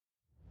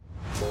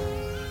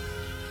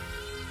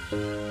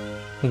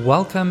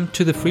Welcome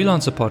to the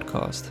Freelancer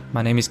Podcast.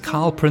 My name is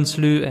Kyle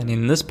Prinsloo, and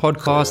in this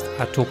podcast,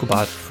 I talk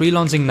about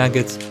freelancing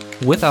nuggets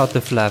without the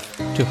fluff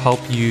to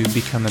help you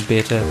become a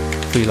better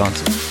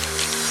freelancer.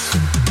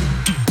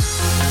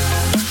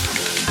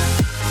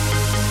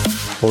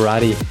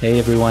 Alrighty, hey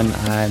everyone,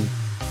 I'm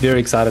very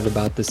excited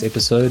about this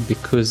episode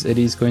because it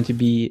is going to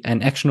be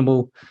an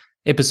actionable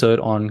episode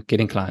on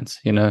getting clients.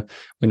 You know,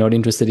 we're not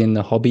interested in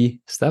the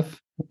hobby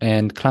stuff,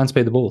 and clients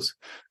pay the bills.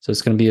 So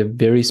it's going to be a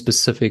very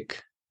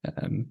specific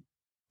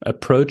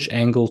approach,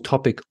 angle,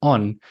 topic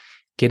on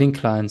getting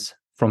clients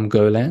from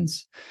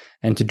goLance.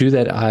 And to do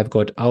that, I've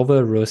got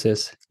Elva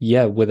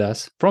here with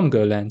us from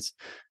goLance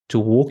to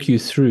walk you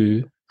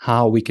through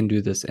how we can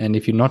do this. And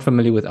if you're not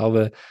familiar with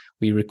Elva,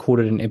 we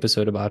recorded an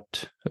episode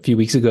about a few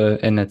weeks ago,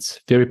 and it's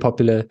very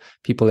popular.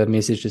 People have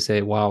messaged to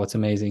say, wow, it's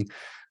amazing.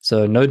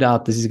 So no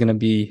doubt this is going to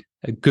be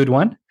a good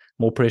one.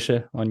 More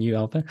pressure on you,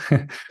 Elva.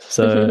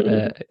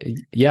 So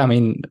yeah, I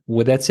mean,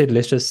 with that said,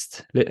 let's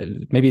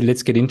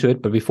get into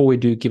it. But before we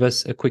do, give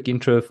us a quick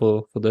intro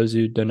for those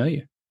who don't know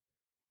you.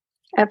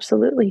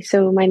 Absolutely.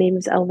 So my name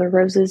is Elva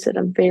Roses, and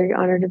I'm very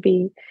honored to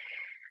be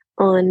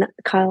on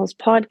Kyle's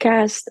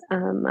podcast.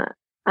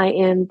 I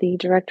am the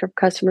Director of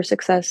Customer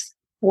Success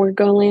for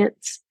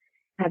goLance.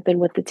 I've been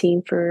with the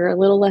team for a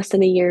little less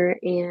than a year,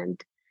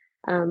 and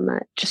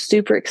just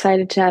super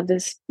excited to have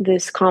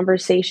this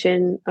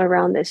conversation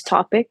around this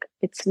topic.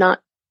 It's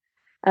not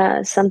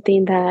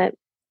something that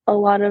a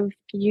lot of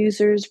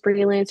users,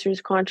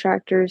 freelancers,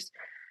 contractors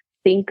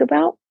think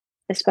about,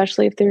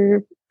 especially if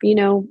they're,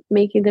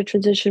 making the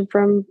transition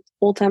from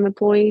full-time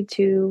employee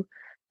to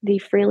the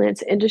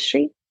freelance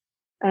industry.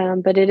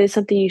 But it is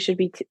something you should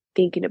be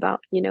thinking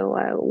about.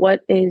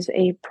 What is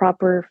a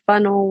proper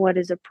funnel? What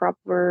is a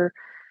proper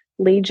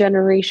lead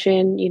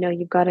generation?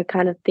 You've got to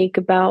kind of think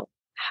about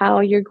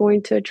how you're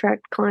going to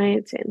attract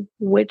clients and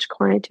which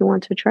client you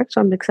want to attract.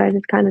 So I'm excited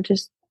to kind of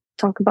just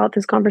talk about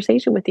this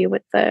conversation with you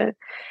with the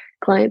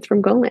clients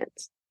from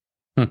goLance.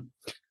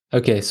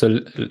 Okay, so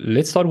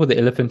let's start with the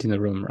elephant in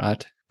the room,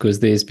 right? Because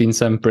there's been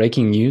some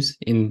breaking news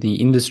in the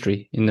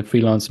industry, in the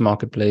freelance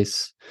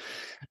marketplace.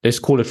 Let's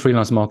call it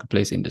freelance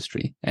marketplace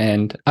industry.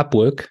 And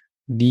Upwork,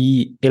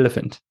 the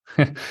elephant,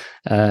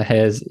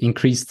 has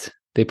increased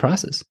their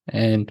prices.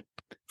 And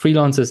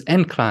freelancers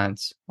and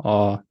clients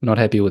are not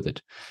happy with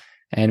it.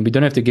 And we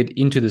don't have to get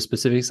into the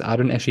specifics. I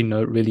don't actually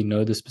really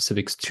know the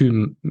specifics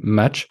too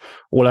much.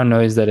 All I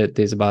know is that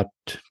there's about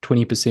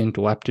 20%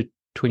 or up to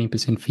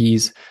 20%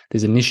 fees.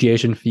 There's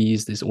initiation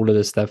fees. There's all of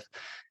this stuff,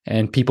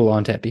 and people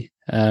aren't happy.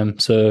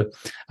 So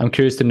I'm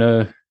curious to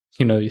know,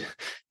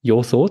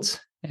 your thoughts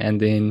and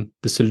then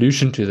the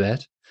solution to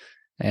that.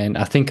 And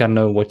I think I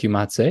know what you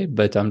might say,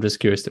 but I'm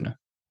just curious to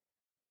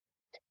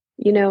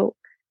know.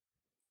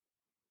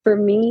 For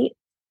me,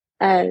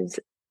 as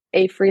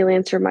a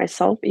freelancer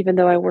myself, even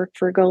though I work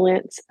for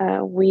goLance,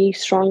 we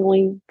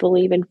strongly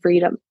believe in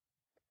freedom,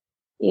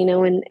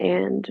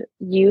 and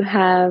you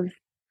have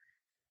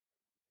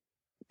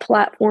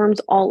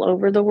platforms all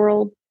over the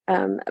world.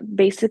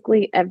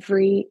 Basically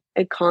every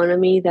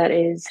economy that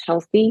is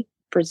healthy,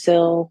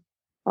 Brazil,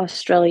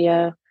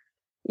 Australia,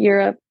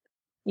 Europe,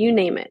 you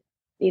name it,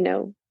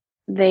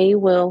 they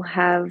will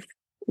have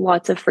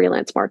lots of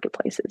freelance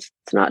marketplaces.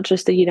 It's not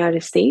just the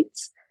United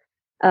States.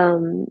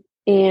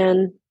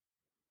 And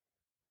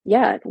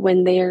yeah,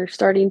 when they're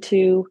starting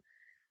to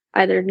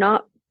either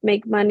not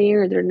make money,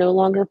 or they're no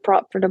longer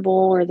profitable,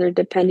 or they're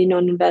depending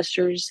on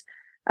investors,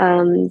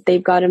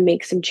 they've got to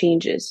make some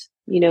changes,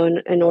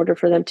 in order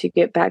for them to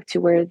get back to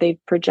where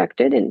they've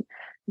projected. And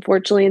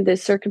unfortunately, in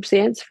this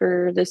circumstance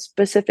for this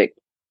specific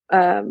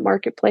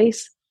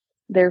marketplace,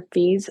 their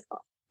fees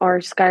are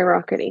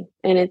skyrocketing,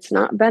 and it's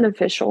not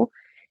beneficial.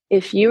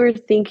 If you are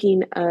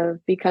thinking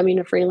of becoming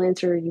a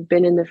freelancer, you've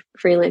been in the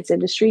freelance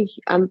industry,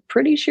 I'm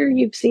pretty sure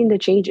you've seen the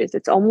changes.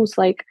 It's almost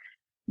like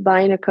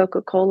buying a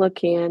Coca-Cola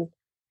can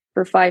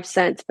for 5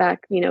 cents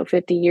back,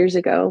 50 years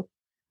ago.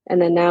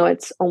 And then now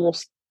it's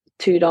almost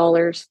 $2,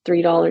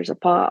 $3 a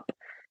pop.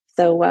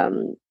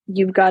 So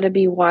you've got to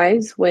be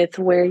wise with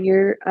where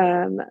you're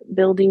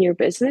building your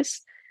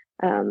business.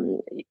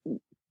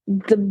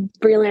 The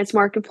freelance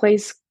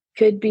marketplace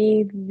could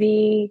be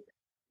the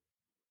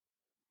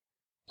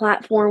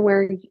platform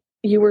where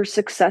you were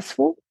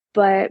successful,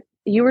 but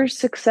you were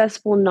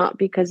successful not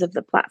because of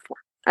the platform.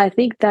 I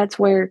think that's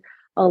where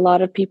a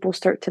lot of people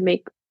start to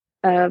make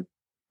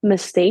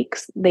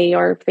mistakes. They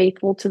are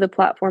faithful to the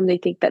platform. They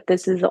think that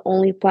this is the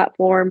only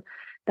platform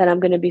that I'm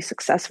going to be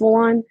successful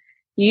on.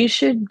 You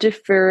should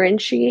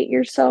differentiate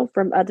yourself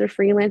from other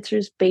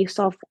freelancers based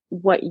off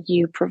what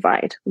you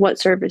provide, what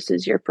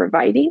services you're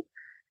providing.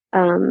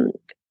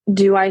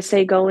 Do I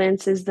say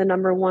goLance is the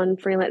number one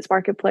freelance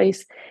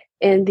marketplace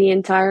in the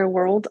entire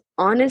world?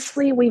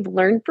 Honestly, we've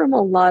learned from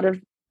a lot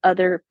of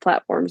other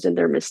platforms and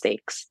their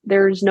mistakes.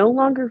 There's no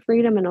longer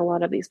freedom in a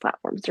lot of these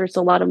platforms. There's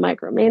a lot of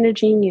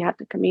micromanaging. You have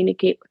to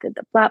communicate within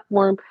the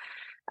platform.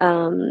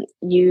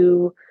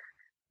 You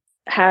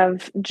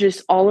have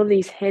just all of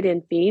these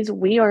hidden fees.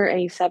 We are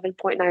a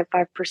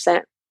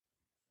 7.95%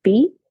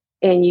 fee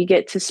and you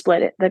get to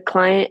split it. The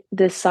client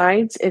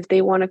decides if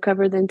they want to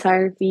cover the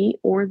entire fee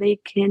or they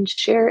can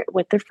share it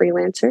with the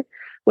freelancer,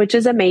 which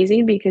is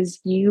amazing because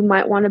you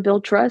might want to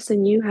build trust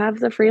and you have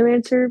the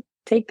freelancer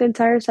take the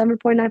entire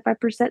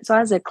 7.95%. So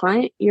as a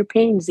client, you're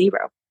paying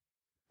zero.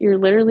 You're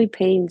literally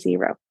paying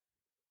zero.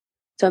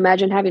 So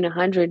imagine having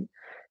 100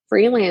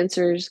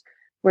 freelancers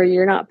where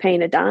you're not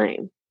paying a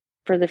dime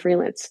for the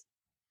freelance,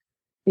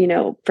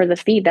 for the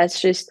fee.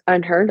 That's just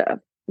unheard of.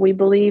 We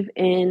believe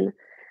in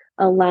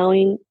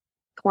allowing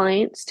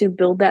clients to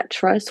build that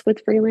trust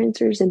with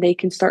freelancers, and they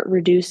can start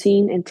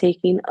reducing and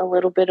taking a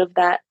little bit of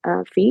that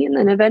fee. And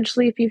then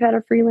eventually, if you've had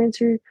a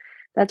freelancer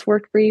that's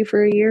worked for you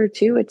for a year or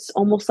two, it's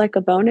almost like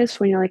a bonus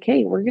when you're like,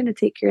 hey, we're going to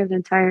take care of the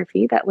entire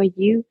fee. That way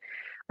you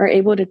are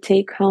able to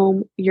take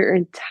home your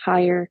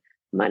entire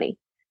money,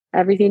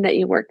 everything that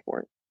you worked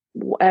for,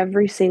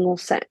 every single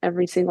cent,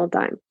 every single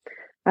dime.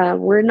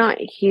 We're not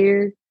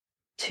here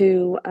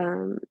to,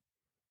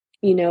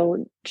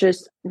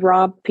 just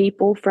rob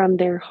people from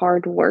their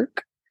hard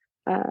work.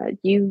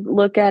 You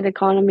look at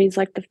economies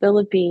like the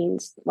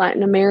Philippines,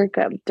 Latin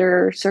America,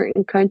 there are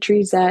certain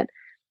countries that,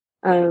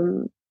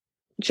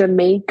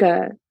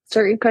 Jamaica,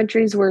 certain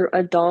countries where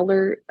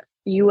 $1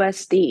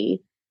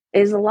 USD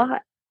is a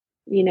lot,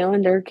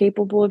 and they're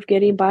capable of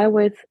getting by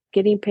with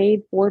getting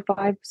paid 4,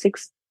 5,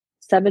 6,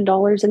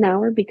 $7 an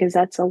hour because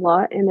that's a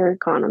lot in their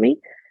economy.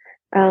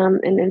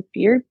 And if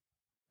you're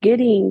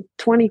getting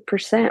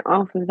 20%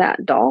 off of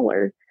that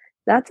dollar,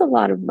 that's a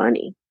lot of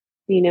money.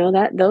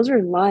 That those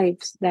are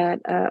lives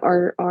that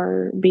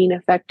are being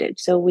affected.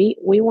 So we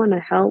want to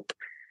help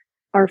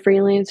our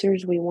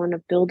freelancers. We want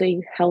to build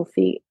a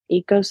healthy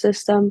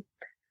ecosystem.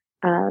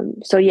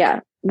 So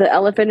yeah, the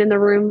elephant in the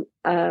room.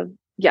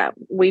 Yeah,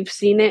 we've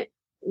seen it.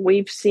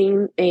 We've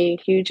seen a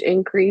huge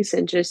increase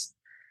in just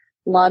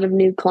a lot of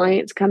new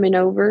clients coming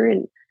over,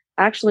 and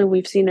actually,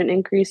 we've seen an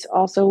increase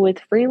also with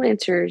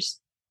freelancers.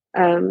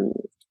 Um,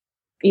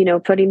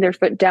 putting their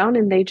foot down,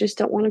 and they just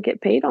don't want to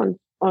get paid on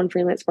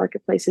freelance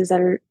marketplaces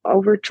that are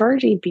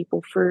overcharging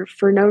people for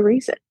no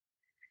reason.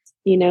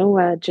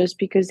 Just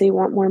because they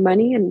want more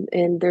money,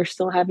 and they're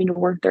still having to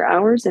work their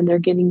hours and they're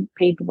getting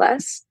paid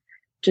less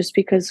just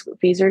because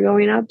fees are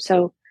going up.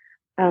 So,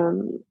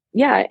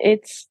 yeah,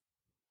 it's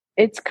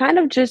kind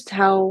of just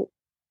how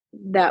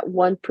that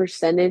one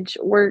percentage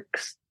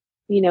works.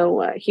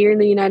 Here in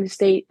the United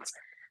States,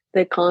 the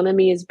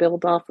economy is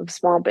built off of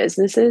small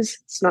businesses.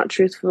 It's not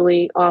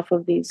truthfully off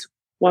of these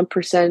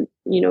 1%,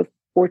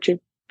 Fortune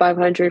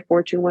 500,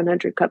 Fortune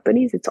 100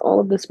 companies. It's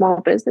all of the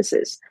small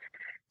businesses.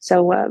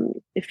 So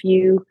if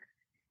you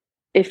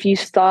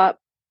stop,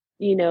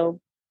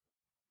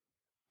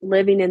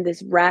 living in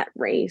this rat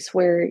race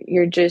where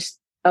you're just,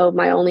 oh,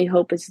 my only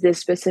hope is this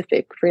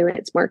specific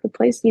freelance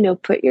marketplace,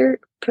 put your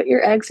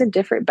eggs in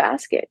different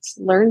baskets,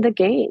 learn the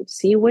game,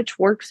 see which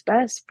works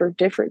best for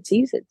different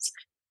seasons.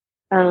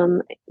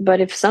 But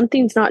if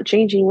something's not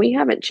changing, we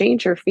haven't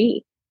changed our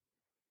fee,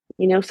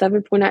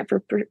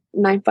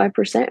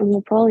 7.95%, and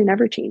we'll probably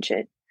never change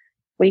it.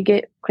 We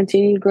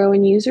continue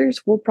growing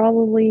users, we'll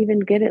probably even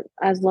get it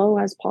as low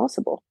as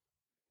possible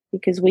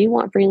because we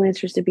want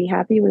freelancers to be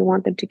happy. We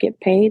want them to get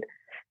paid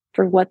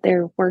for what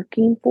they're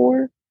working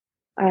for.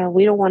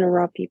 We don't want to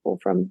rob people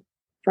from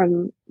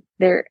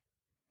their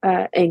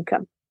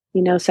income,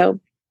 So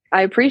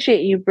I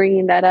appreciate you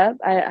bringing that up.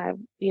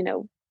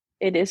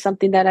 It is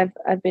something that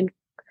I've been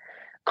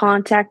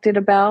contacted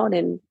about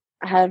and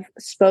have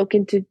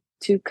spoken to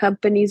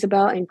companies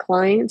about, and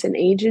clients and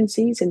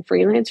agencies and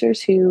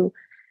freelancers who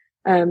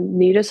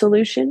need a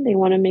solution. They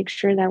want to make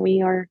sure that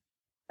we are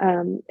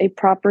a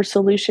proper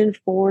solution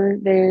for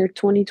their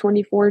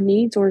 2024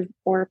 needs, or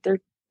if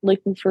they're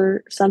looking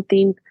for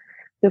something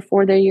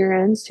before their year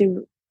ends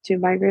to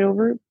migrate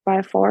over.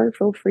 By far,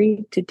 feel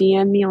free to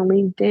DM me on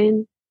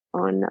LinkedIn,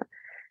 on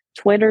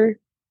Twitter.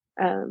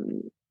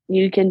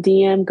 You can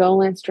DM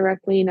goLance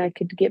directly, and I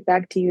could get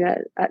back to you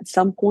at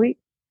some point.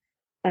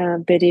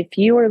 But if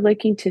you are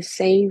looking to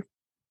save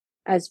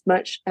as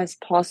much as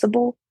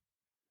possible,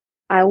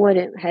 I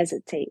wouldn't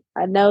hesitate.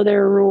 I know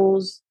there are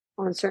rules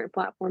on certain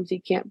platforms.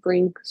 You can't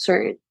bring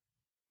certain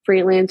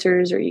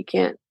freelancers or you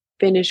can't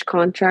finish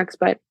contracts,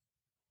 but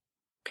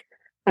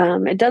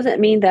it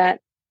doesn't mean that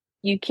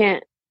you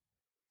can't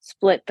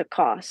split the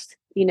cost.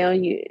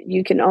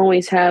 You can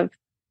always have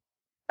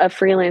a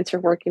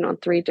freelancer working on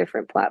 3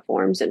 different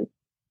platforms and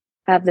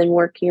have them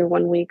work here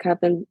 1 week,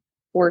 have them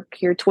work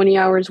here 20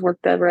 hours, work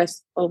the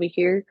rest over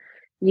here.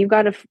 You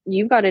got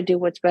to do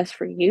what's best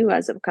for you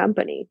as a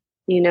company.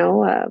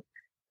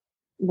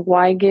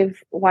 Why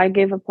give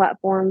a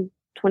platform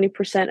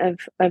 20%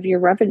 of your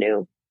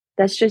revenue?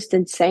 That's just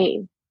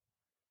insane.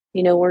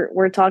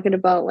 We're talking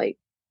about, like,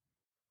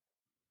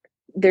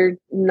 they're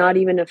not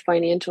even a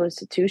financial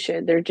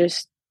institution. They're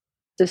just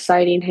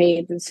deciding,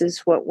 hey, this is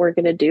what we're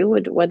going to do,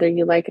 whether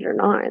you like it or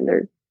not. And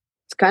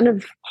it's kind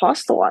of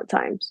hostile at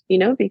times,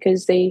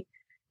 because they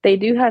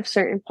do have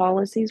certain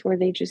policies where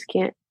they just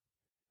can't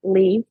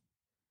leave,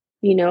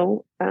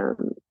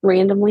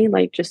 randomly,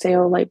 like just say,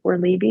 oh, like, we're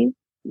leaving.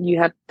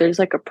 There's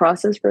like a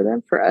process for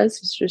them. For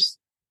us, it's just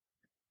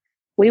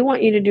We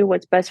want you to do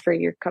what's best for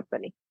your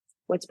company,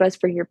 what's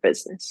best for your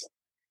business.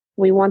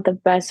 We want the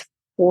best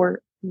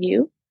for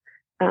you.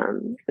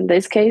 In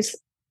this case,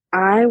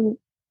 I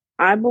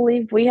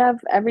believe we have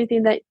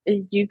everything that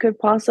you could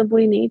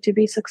possibly need to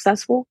be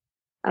successful.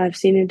 I've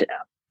seen it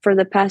for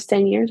the past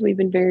 10 years. We've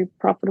been very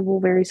profitable,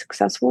 very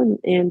successful.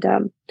 And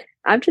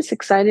I'm just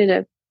excited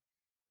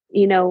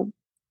to,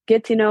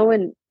 get to know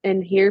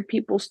and hear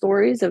people's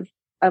stories of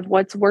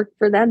what's worked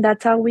for them.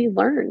 That's how we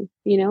learn,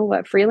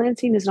 what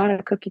freelancing is not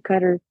a cookie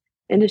cutter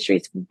industry.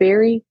 It's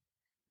very,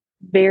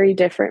 very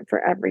different for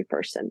every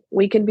person.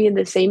 We can be in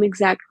the same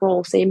exact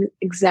role, same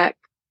exact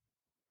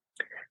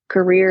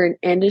career and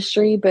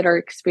industry, but our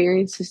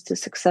experiences to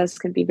success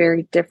can be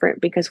very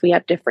different because we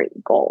have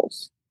different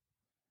goals.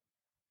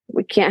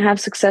 We can't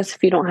have success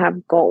if you don't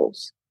have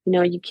goals.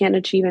 You can't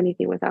achieve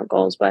anything without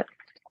goals. But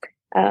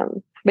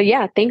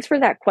yeah, thanks for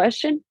that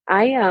question.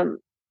 I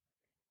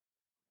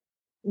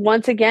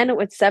once again, it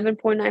was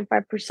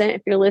 7.95%.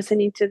 If you're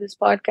listening to this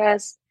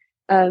podcast,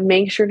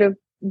 make sure to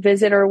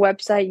visit our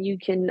website. You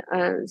can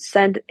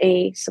send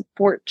a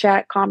support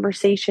chat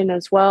conversation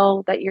as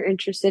well that you're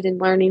interested in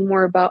learning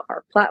more about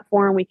our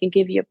platform. We can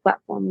give you a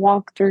platform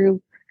walkthrough.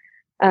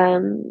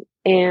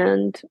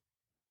 And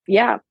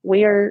yeah,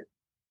 we're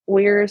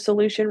a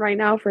solution right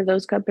now for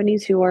those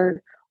companies who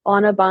are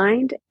on a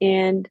bind.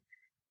 And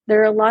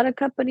there are a lot of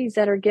companies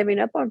that are giving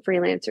up on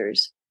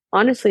freelancers.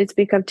 Honestly, it's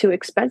become too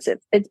expensive.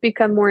 It's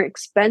become more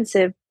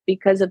expensive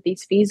because of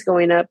these fees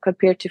going up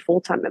compared to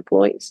full-time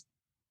employees.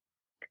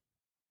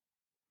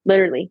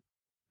 Literally,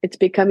 it's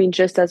becoming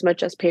just as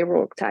much as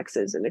payroll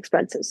taxes and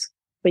expenses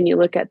when you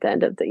look at the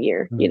end of the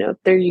year. If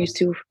they're used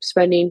to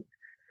spending,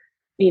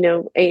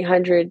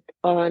 800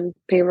 on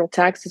payroll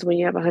taxes when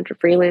you have 100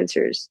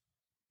 freelancers,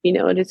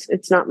 and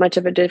it's not much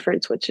of a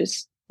difference, which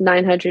is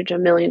 $900 to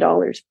 $1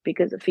 million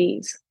because of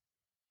fees,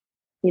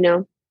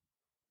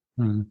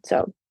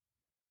 So.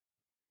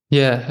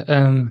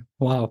 Yeah.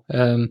 Wow.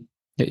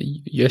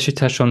 You actually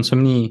touched on so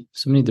many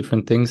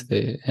different things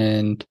there,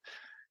 and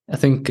I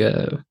think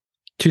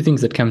two things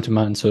that come to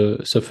mind. So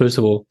first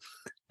of all,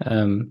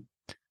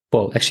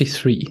 well, actually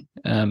three.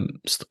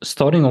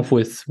 Starting off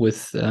with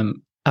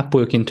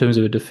Upwork in terms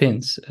of a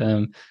defense,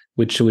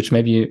 which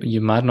maybe you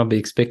might not be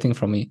expecting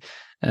from me.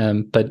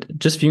 But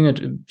just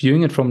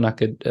viewing it from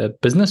like a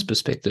business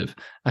perspective,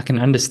 I can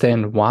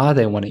understand why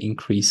they want to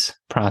increase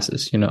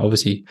prices.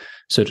 Obviously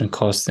certain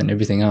costs and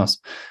everything else,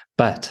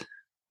 but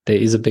there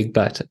is a big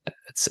but.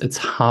 It's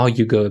how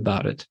you go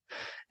about it,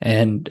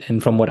 and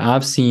from what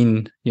I've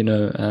seen,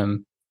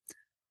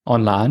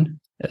 online,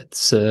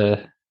 it's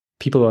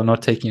people are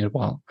not taking it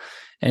well,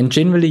 and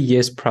generally,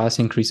 yes, price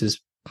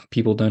increases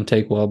people don't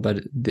take well,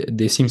 but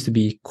there seems to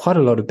be quite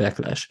a lot of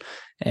backlash.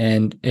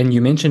 And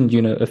you mentioned,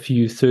 a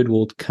few third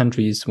world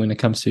countries when it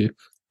comes to,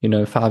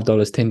 $5,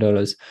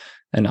 $10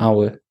 an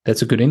hour.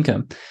 That's a good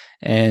income.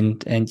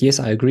 And yes,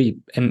 I agree.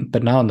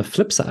 But now on the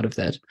flip side of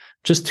that,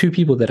 just two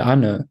people that I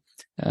know,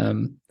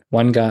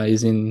 one guy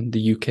is in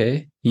the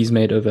UK. He's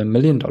made over $1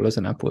 million in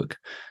Upwork.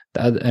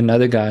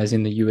 Another guy is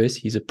in the US.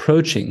 He's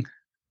approaching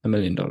 $1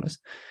 million.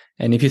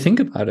 And if you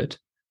think about it,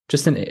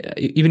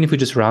 even if we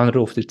just round it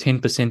off to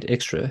 10%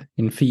 extra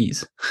in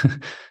fees,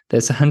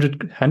 that's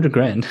 100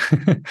 grand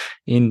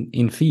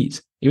in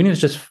fees. Even if it's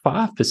just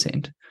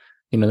 5%,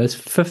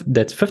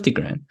 that's 50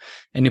 grand.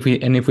 And if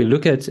we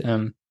look at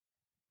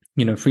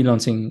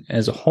freelancing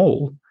as a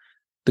whole,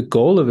 the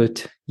goal of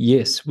it,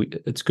 yes,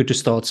 it's good to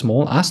start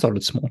small. I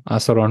started small. I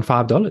started on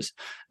 $5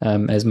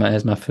 as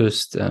my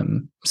first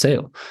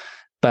sale.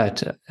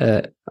 But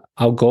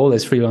our goal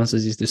as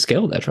freelancers is to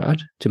scale that,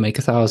 right? To make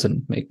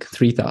 1,000, make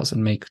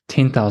 3,000, make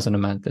 10,000 a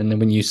month. And then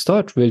when you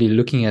start really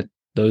looking at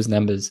those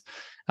numbers,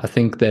 I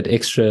think that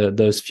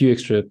those few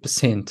extra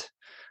percent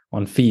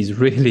on fees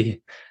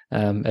really,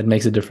 it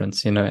makes a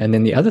difference, And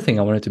then the other thing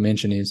I wanted to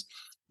mention is,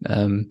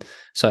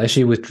 so I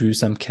actually withdrew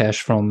some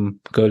cash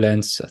from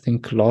goLance, I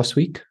think last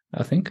week,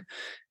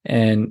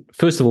 And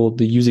first of all,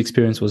 the user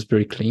experience was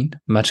very clean,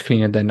 much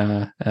cleaner than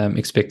I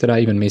expected.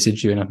 I even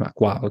messaged you and I'm like,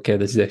 wow, okay,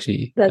 this is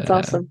actually that's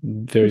awesome.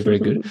 Very, very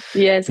good.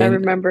 Yes, I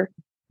remember.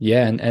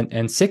 Yeah.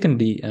 And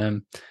secondly,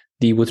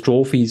 the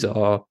withdrawal fees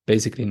are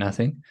basically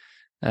nothing.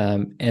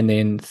 And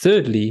then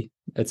thirdly,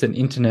 it's an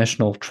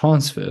international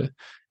transfer.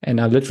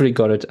 And I literally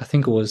got it, I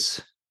think it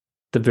was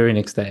the very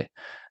next day.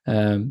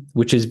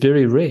 Which is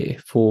very rare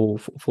for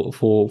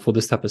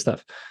this type of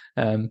stuff.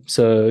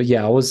 So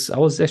yeah, I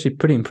was actually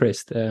pretty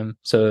impressed.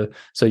 So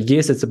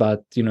yes, it's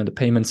about the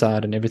payment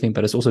side and everything,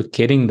 but it's also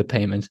getting the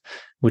payment,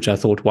 which I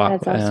thought, wow,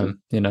 that's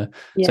awesome. Yes.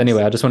 So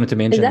anyway, I just wanted to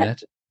mention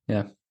that.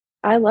 Yeah,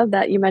 I love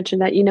that you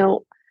mentioned that.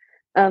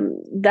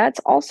 That's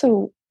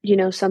also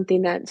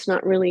something that's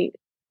not really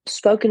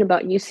spoken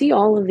about. You see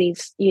all of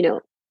these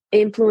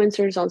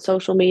influencers on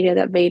social media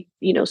that made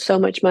so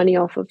much money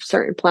off of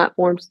certain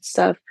platforms and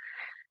stuff.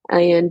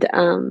 And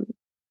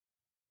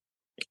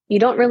you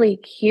don't really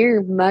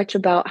hear much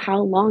about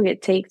how long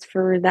it takes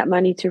for that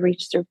money to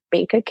reach their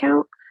bank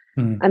account.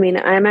 I mean,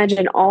 I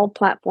imagine all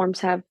platforms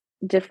have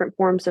different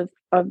forms of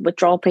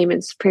withdrawal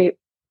payments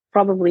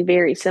probably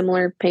very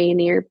similar.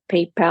 Payoneer,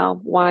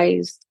 PayPal,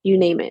 Wise, you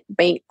name it,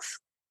 banks.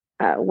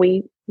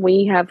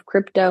 We have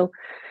crypto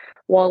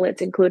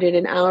wallets included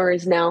in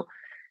ours now.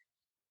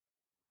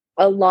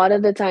 A lot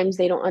of the times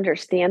they don't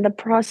understand the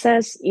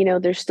process.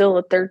 There's still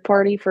a third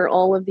party for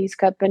all of these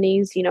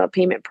companies, a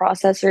payment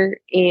processor,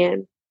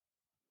 and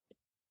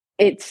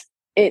it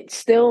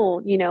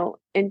still,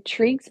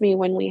 intrigues me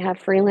when we have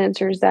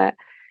freelancers that,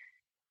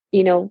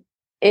 you know,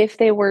 if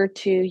they were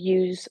to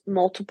use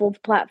multiple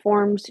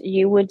platforms,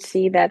 you would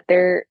see that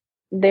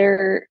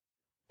there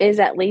is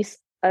at least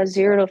a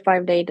 0 to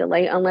 5 day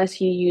delay unless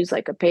you use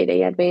like a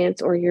payday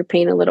advance or you're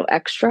paying a little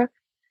extra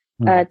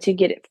to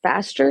get it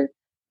faster.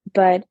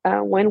 But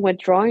when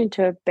withdrawing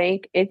to a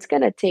bank, it's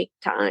going to take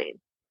time.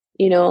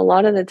 A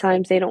lot of the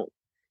times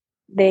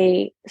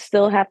they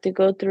still have to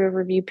go through a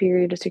review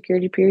period, a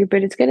security period,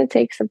 but it's going to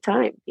take some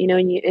time,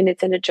 and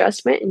it's an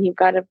adjustment, and you've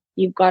got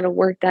to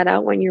work that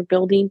out when you're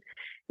building,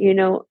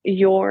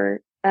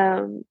 your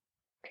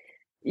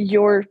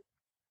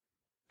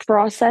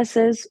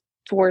processes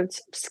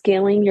towards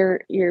scaling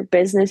your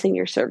business and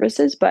your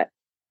services. But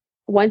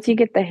once you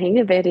get the hang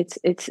of it,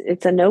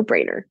 it's a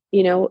no-brainer.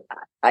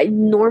 I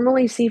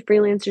normally see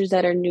freelancers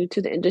that are new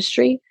to the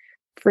industry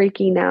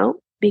freaking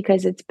out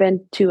because it's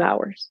been 2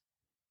 hours,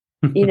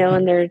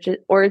 and they're just,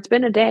 or it's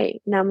been a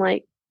day. And I'm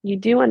like, you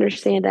do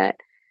understand that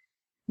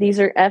these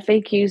are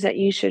FAQs that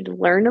you should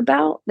learn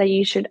about, that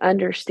you should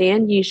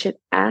understand, you should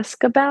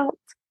ask about,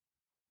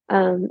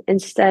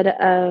 instead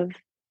of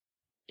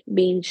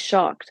being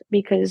shocked,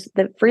 because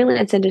the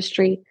freelance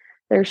industry,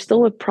 there's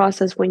still a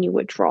process when you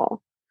withdraw.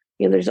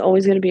 There's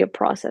always going to be a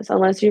process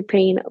unless you're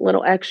paying a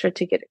little extra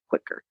to get it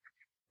quicker.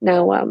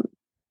 Now,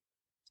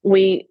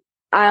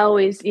 I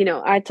always,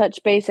 I touch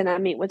base and I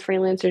meet with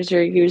freelancers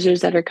or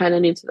users that are kind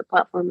of new to the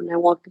platform, and I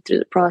walk them through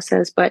the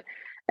process. But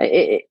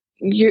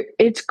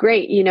it's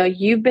great.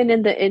 You've been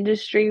in the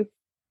industry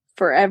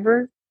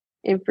forever,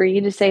 and for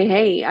you to say,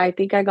 "Hey, I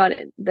think I got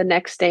it the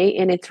next day,"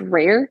 and it's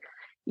rare.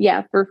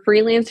 Yeah, for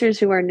freelancers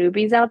who are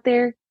newbies out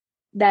there,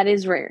 that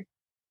is rare.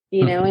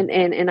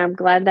 And I'm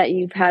glad that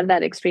you've had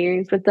that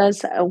experience with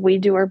us. We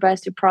do our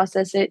best to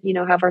process it,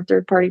 have our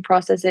third party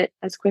process it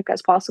as quick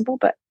as possible.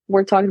 But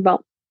we're talking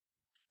about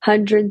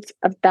hundreds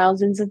of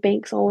thousands of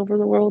banks all over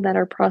the world that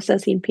are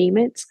processing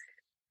payments,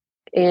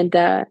 and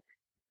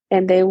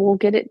they will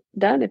get it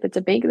done. If it's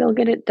a bank, they'll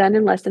get it done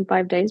in less than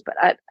 5 days. But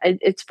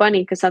it's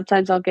funny because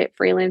sometimes I'll get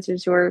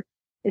freelancers who are,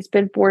 it's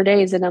been 4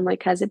 days, and I'm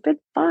like, has it been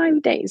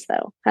 5 days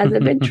though? Has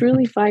it been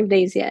truly 5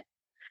 days yet?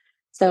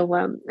 So,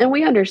 and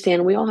we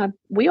understand we all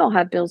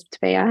have bills to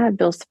pay. I have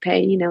bills to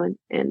pay,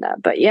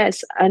 but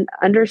yes,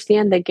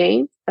 understand the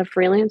game of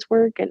freelance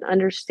work and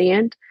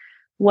understand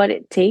what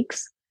it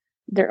takes.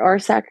 There are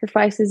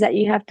sacrifices that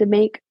you have to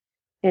make.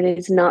 And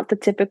it's not the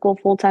typical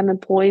full-time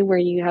employee where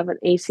you have an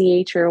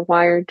ACH or a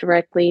wire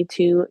directly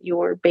to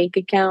your bank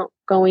account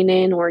going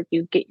in, or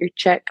you get your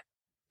check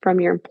from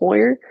your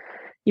employer.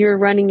 You're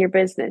running your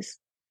business,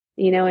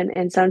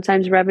 and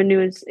sometimes revenue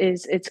is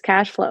it's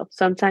cash flow.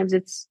 Sometimes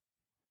it's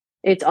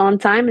on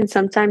time, and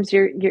sometimes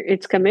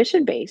it's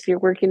commission based. You're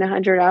working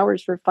 100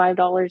 hours for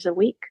 $5 a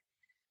week.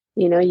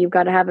 You've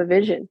got to have a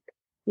vision.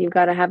 You've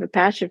got to have a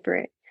passion for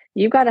it.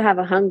 You've got to have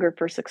a hunger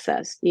for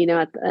success.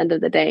 At the end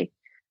of the day,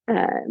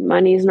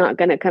 money is not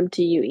going to come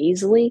to you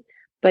easily.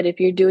 But if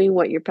you're doing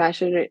what you're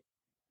passionate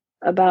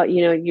about,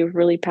 you're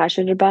really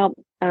passionate about,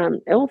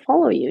 it will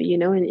follow you.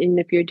 And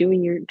if you're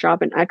doing your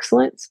job in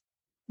excellence,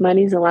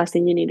 money is the last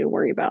thing you need to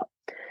worry about.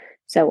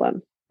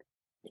 So,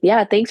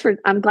 yeah,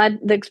 I'm glad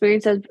the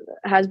experience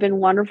has been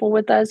wonderful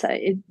with us.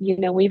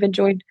 We've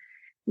enjoyed,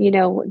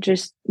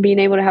 just being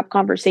able to have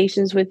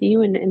conversations with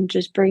you, and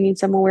just bringing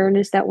some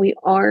awareness that we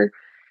are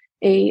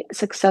a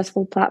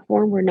successful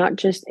platform. We're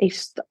not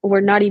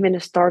even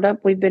a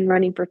startup. We've been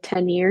running for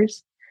 10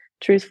 years.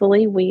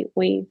 Truthfully, we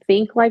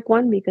think like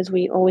one because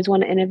we always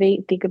want to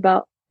innovate, think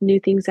about new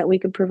things that we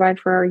could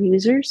provide for our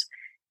users.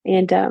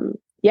 And,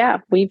 yeah,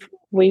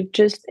 we've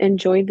just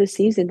enjoyed the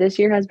season. This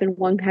year has been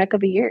one heck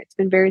of a year. It's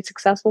been very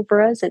successful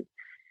for us,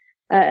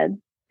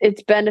 and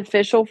it's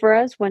beneficial for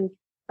us when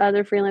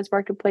other freelance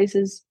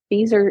marketplaces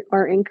fees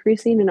are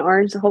increasing, and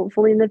ours,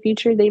 hopefully in the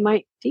future, they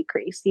might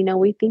decrease.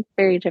 We think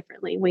very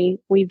differently.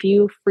 We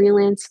view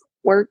freelance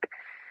work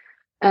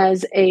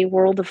as a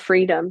world of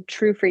freedom,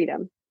 true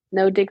freedom.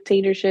 No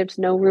dictatorships,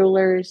 no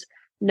rulers,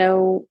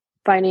 no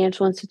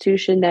financial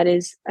institution that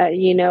is,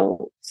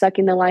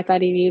 sucking the life out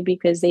of you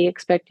because they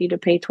expect you to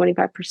pay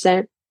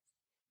 25%,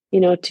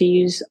 to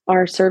use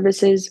our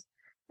services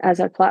as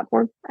our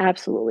platform.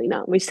 Absolutely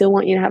not. We still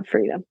want you to have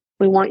freedom.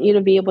 We want you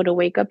to be able to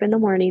wake up in the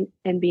morning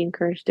and be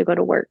encouraged to go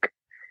to work,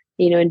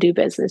 and do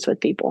business with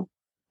people.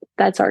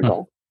 That's our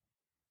goal.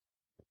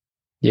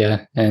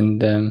 Yeah.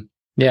 And,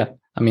 yeah,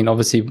 I mean,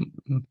 obviously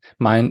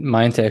my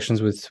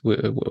interactions with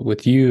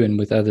you and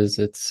with others,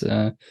 it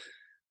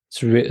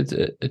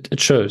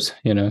shows,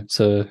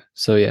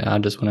 so yeah, I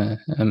just want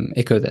to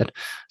echo that.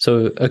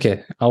 So,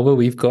 okay, Alba,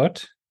 we've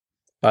got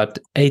about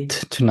 8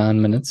 to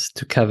 9 minutes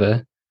to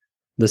cover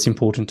this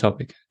important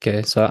topic.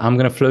 Okay, so I'm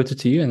going to float it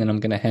to you, and then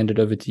I'm going to hand it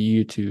over to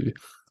you to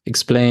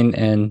explain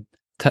and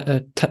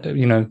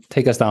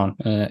take us down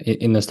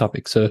in this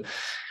topic. So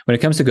when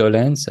it comes to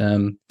goLance,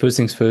 first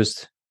things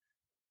first,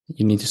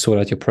 you need to sort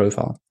out your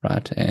profile,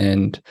 right?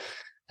 And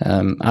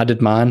I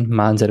did mine.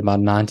 Mine's at about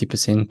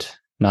 90%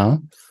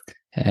 now,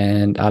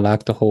 and I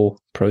like the whole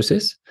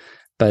process.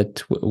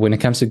 But when it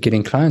comes to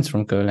getting clients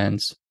from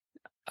goLance,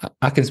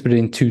 I can split it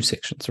in two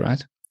sections,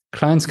 right?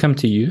 Clients come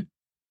to you,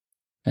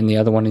 and the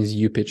other one is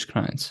you pitch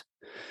clients.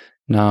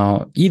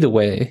 Now, either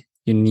way,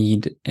 you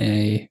need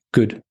a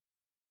good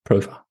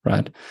profile,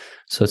 right?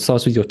 So it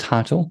starts with your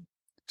title,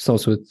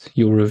 starts with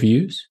your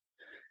reviews.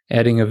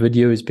 Adding a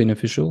video is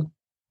beneficial,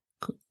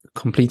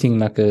 completing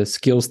like a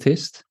skills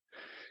test,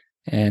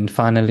 and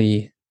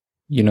finally,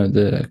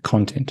 the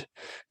content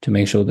to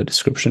make sure the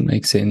description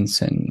makes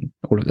sense and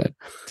all of that.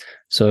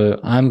 So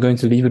I'm going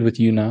to leave it with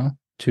you now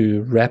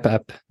to wrap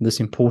up this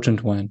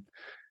important one.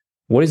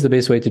 What is the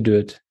best way to do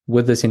it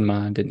with this in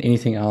mind, and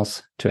anything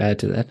else to add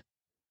to that?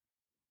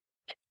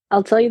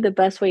 I'll tell you the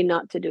best way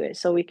not to do it,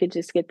 so we could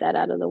just get that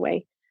out of the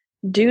way.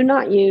 Do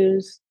not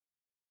use,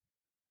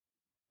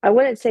 I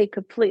wouldn't say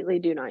completely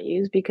do not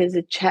use, because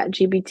the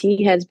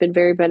ChatGPT has been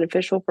very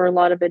beneficial for a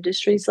lot of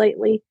industries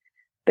lately,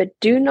 but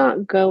do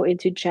not go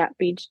into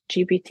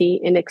ChatGPT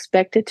and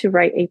expect it to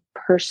write a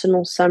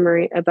personal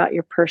summary about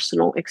your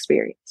personal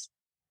experience.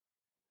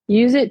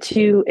 Use it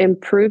to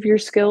improve your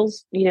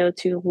skills,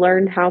 to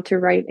learn how to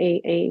write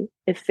a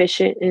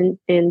efficient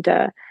and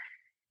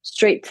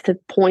straight to the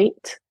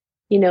point,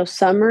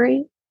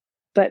 summary,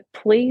 but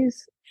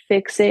please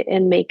fix it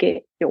and make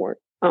it your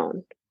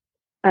own.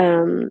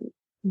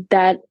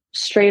 That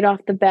straight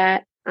off the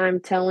bat, I'm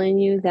telling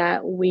you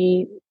that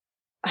we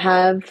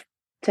have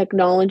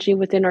technology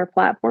within our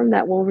platform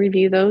that will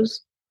review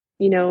those,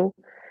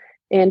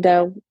 and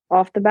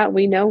off the bat,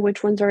 we know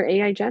which ones are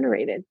AI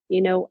generated.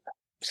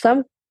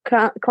 Some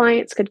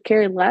clients could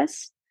care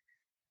less,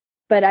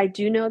 but I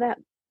do know that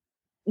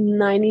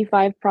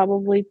 95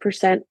 probably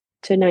percent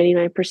to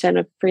 99%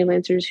 of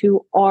freelancers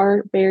who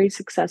are very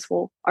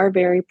successful are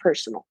very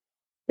personal.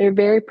 They're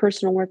very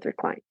personal with their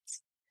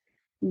clients.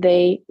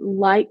 They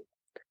like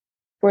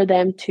for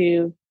them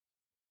to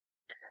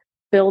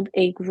build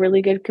a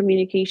really good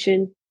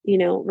communication,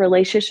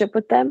 relationship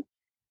with them.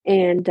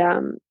 And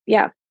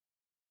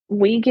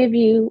we give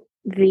you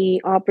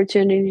the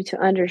opportunity to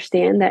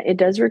understand that it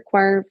does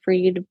require for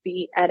you to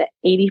be at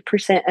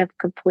 80%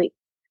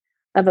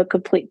 of a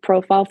complete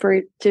profile for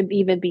it to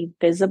even be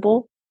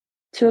visible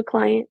to a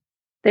client.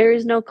 There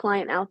is no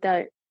client out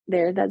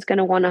there that's going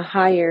to want to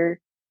hire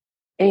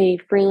a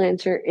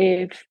freelancer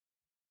if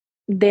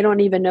they don't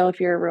even know if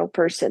you're a real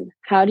person.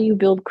 How do you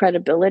build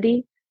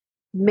credibility?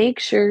 Make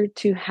sure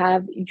to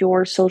have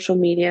your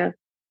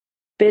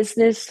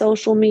business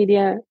social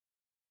media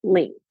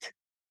linked.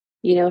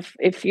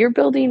 If you're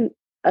building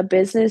a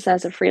business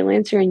as a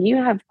freelancer and you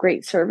have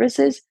great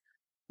services,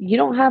 you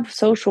don't have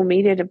social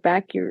media to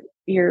back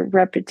your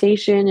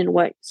reputation and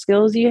what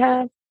skills you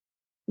have,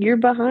 you're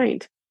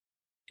behind.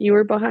 You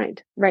are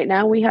behind. Right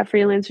now, we have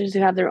freelancers who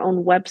have their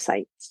own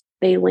websites.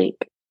 They link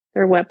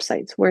their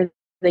websites where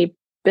they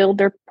build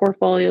their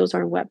portfolios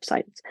on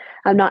websites.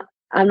 I'm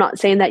not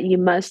saying that you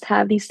must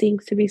have these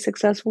things to be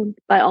successful.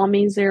 By all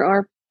means, there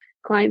are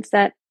clients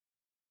that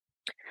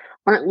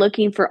aren't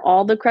looking for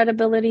all the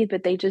credibility,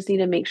 but they just need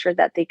to make sure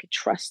that they could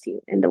trust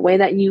you. And the way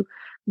that you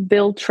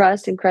build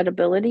trust and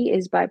credibility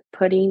is by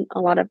putting a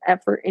lot of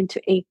effort into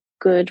a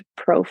good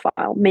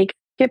profile. Make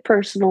it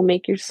personal,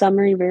 make your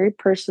summary very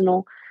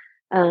personal.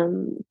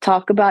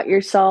 Talk about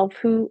yourself.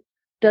 Who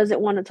doesn't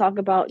want to talk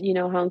about,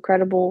 how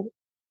incredible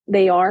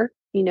they are?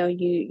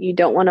 You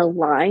don't want to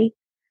lie.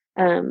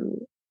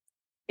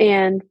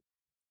 And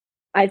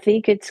I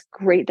think it's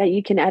great that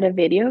you can add a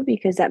video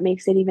because that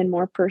makes it even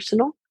more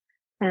personal.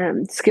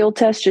 Skill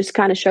test just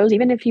kind of shows,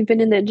 even if you've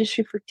been in the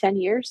industry for 10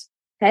 years,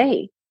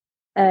 hey,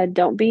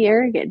 don't be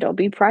arrogant. Don't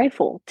be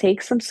prideful.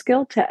 Take some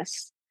skill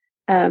tests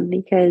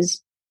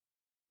because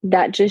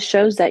that just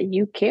shows that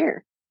you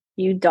care.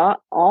 You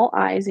dot all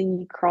I's and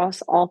you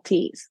cross all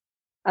T's.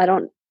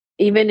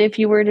 Even if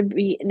you were to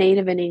be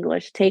native in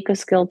English, take a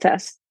skill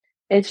test.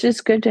 It's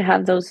just good to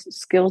have those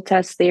skill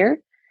tests there.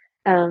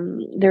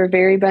 They're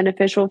very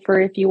beneficial for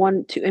if you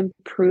want to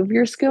improve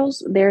your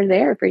skills, they're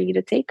there for you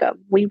to take them.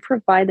 We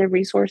provide the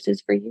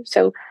resources for you.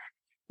 So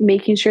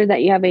making sure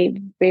that you have a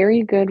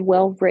very good,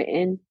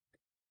 well-written,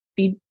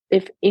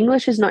 if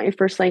English is not your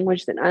first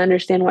language, then I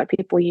understand why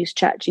people use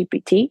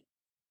ChatGPT.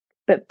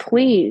 But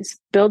please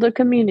build a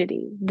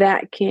community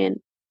that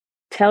can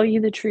tell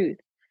you the truth.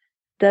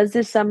 Does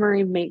this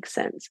summary make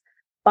sense?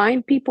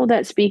 Find people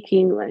that speak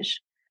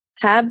English.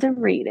 Have them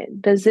read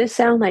it. Does this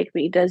sound like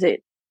me? Does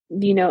it,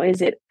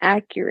 is it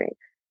accurate?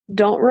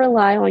 Don't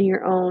rely on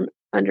your own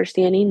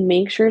understanding.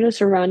 Make sure to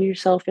surround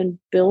yourself and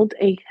build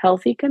a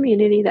healthy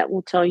community that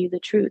will tell you the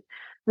truth.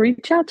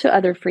 Reach out to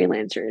other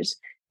freelancers.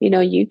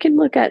 You can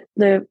look at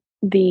the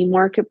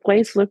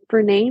marketplace, look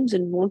for names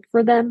and look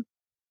for them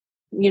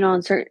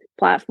on certain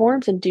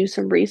platforms and do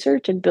some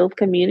research and build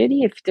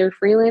community. If they're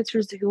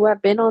freelancers who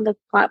have been on the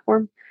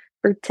platform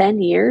for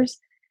 10 years,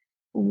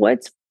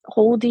 what's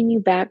holding you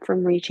back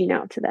from reaching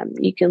out to them?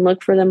 You can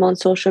look for them on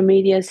social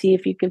media, see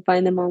if you can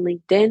find them on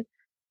LinkedIn.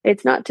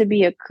 It's not to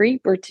be a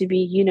creep or to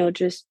be,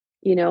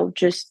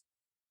 just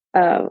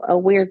a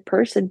weird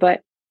person,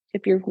 but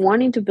if you're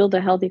wanting to build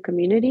a healthy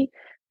community,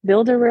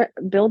 build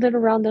it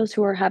around those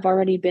who have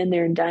already been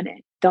there and done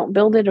it. Don't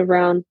build it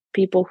around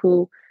people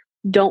who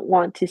don't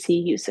want to see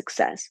you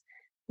success.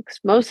 Because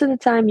most of the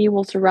time you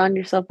will surround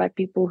yourself by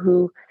people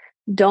who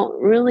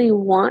don't really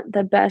want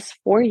the best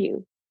for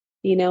you,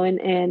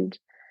 and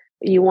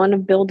you want to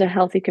build a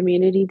healthy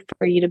community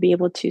for you to be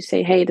able to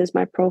say, hey, does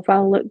my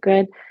profile look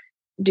good?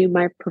 Do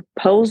my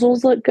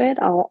proposals look good?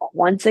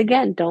 Once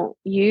again, don't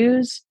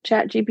use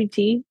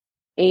ChatGPT,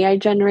 AI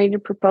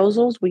generated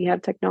proposals. We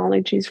have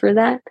technologies for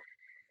that.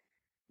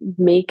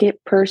 Make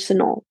it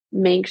personal.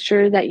 Make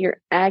sure that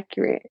you're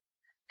accurate.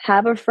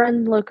 Have a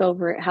friend look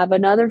over it. Have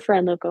another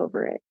friend look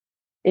over it.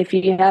 If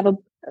you have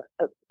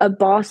a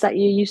boss that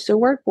you used to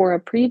work for,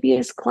 a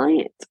previous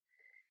client,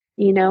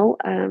 you know,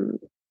 um,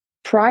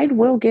 pride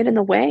will get in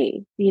the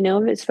way,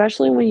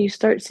 especially when you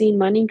start seeing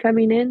money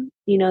coming in,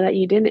 that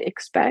you didn't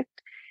expect,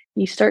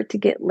 you start to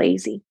get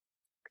lazy.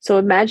 So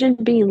imagine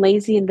being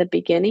lazy in the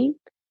beginning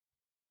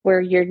where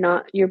you're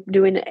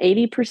doing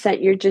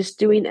 80%, you're just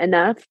doing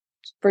enough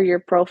for your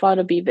profile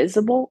to be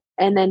visible.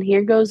 And then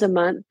here goes a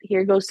month,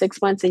 here goes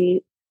 6 months, and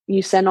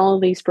you send all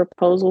of these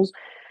proposals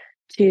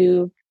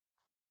to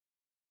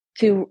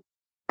to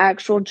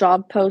actual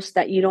job posts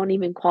that you don't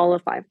even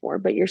qualify for,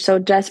 but you're so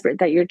desperate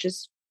that you're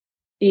just,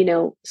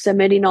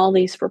 submitting all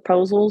these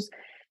proposals.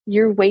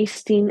 You're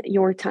wasting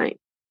your time.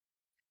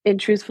 And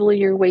truthfully,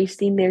 you're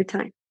wasting their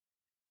time.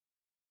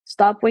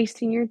 Stop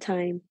wasting your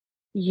time.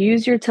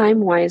 Use your time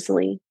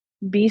wisely.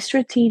 Be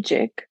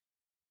strategic.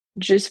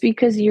 Just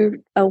because you're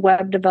a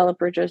web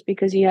developer, just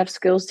because you have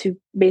skills to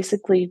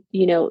basically,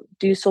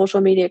 do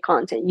social media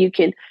content, you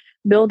can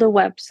build a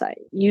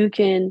website, you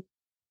can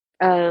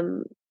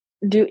um,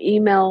 do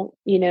email,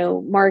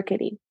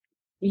 marketing.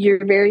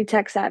 You're very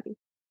tech savvy.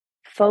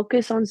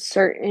 Focus on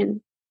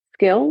certain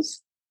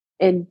skills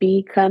and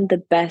become the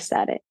best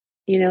at it,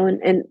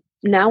 and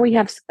now we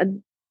have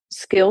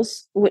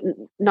skills,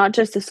 not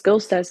just a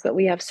skills test, but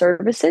we have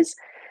services.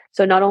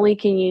 So not only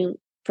can you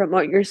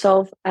promote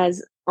yourself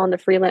as on the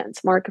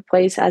freelance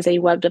marketplace as a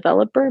web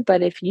developer,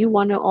 but if you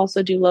want to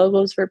also do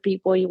logos for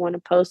people, you want to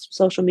post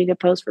social media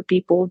posts for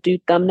people, do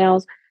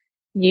thumbnails,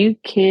 you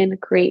can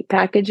create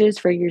packages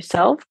for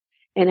yourself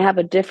and have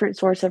a different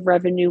source of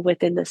revenue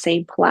within the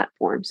same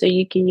platform. So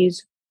you can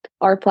use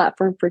our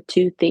platform for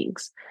two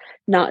things,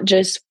 not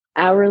just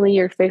hourly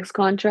or fixed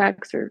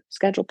contracts or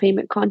scheduled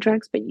payment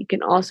contracts, but you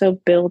can also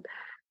build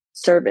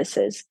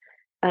services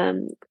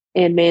um,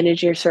 and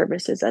manage your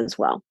services as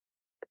well.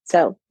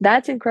 So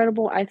that's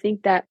incredible. I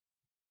think that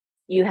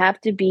you have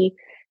to be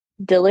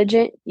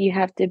diligent, you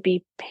have to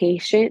be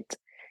patient,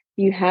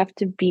 you have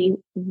to be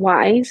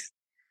wise.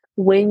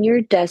 When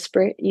you're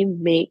desperate, you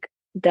make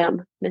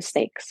dumb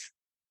mistakes.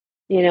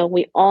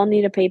 We all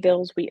need to pay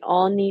bills, we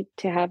all need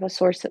to have a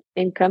source of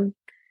income,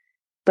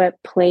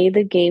 but play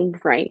the game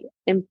right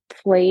and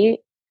play it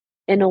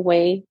in a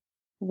way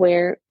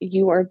where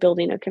you are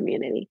building a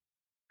community.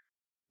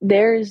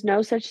 There is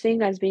no such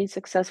thing as being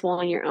successful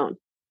on your own.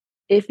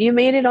 If you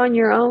made it on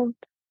your own,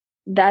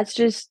 that's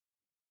just,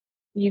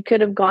 you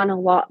could have gone a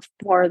lot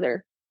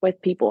farther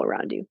with people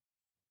around you.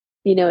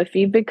 If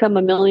you become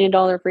 $1 million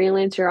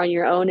freelancer on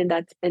your own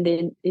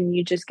and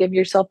you just give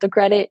yourself the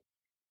credit,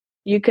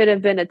 you could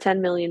have been a $10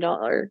 million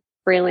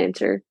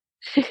freelancer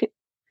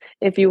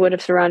if you would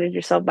have surrounded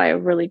yourself by a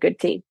really good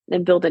team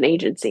and build an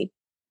agency.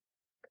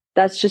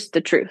 That's just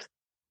the truth.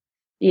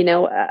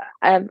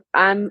 I'm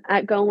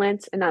at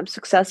goLance and I'm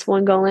successful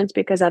in goLance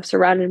because I've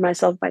surrounded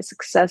myself by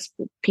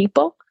successful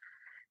people,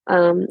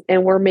 and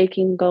we're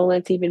making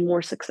goLance even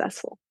more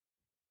successful.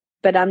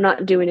 But I'm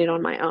not doing it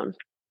on my own.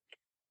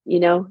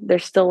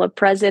 There's still a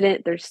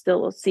president, there's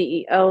still a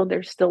CEO,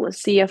 there's still a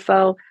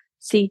CFO,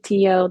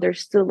 CTO, there's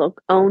still a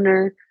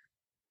owner,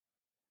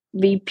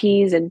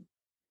 VPs, and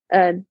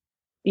uh,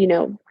 you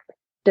know,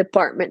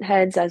 department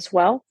heads as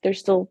well. There's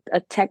still a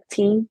tech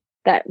team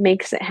that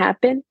makes it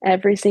happen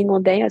every single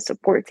day, a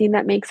support team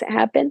that makes it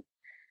happen.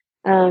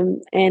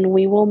 And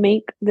we will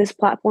make this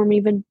platform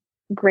even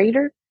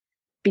greater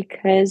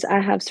because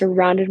I have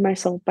surrounded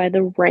myself by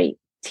the right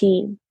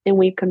team and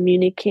we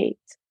communicate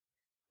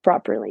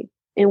properly.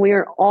 And we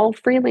are all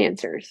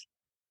freelancers.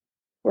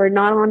 We're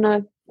not on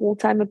a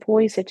full-time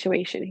employee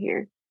situation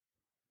here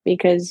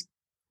because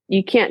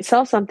you can't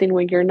sell something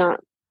when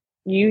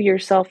you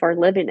yourself are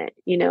living it.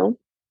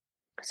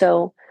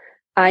 So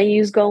I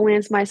use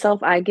goLance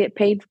myself. I get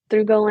paid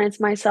through goLance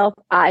myself.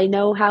 I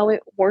know how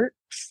it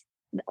works,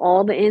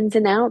 all the ins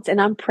and outs, and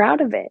I'm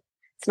proud of it.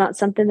 It's not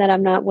something that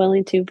I'm not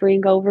willing to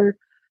bring over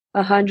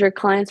 100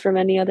 clients from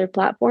any other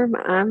platform.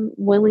 I'm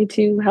willing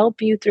to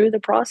help you through the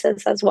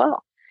process as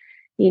well.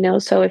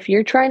 So if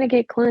you're trying to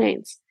get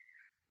clients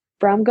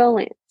from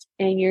goLance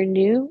and you're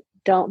new,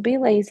 Don't be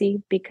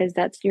lazy, because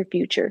that's your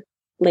future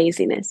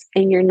laziness,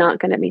 and you're not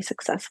going to be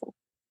successful.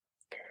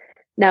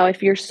 Now,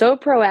 if you're so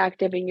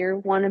proactive and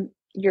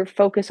you're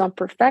focused on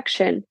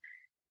perfection,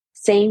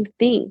 same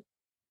thing.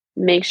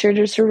 Make sure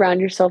to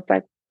surround yourself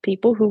by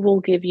people who will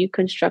give you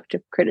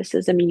constructive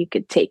criticism and you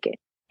could take it.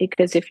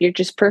 Because if you're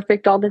just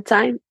perfect all the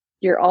time,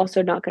 you're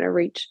also not going to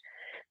reach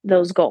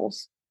those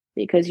goals,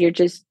 because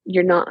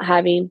you're not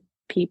having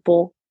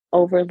people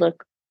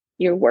overlook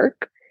your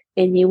work,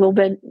 and you will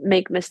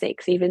make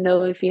mistakes. Even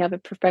though if you have a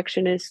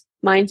perfectionist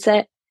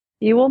mindset,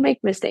 you will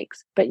make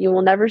mistakes, but you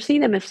will never see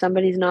them if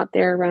somebody's not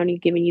there around you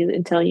giving you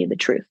and telling you the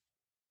truth.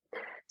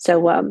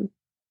 So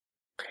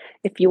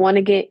if you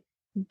want to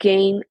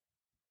gain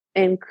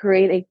and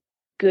create a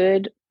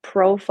good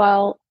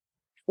profile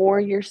for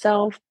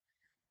yourself,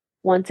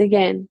 once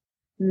again,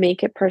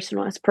 make it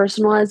personal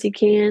as you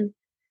can.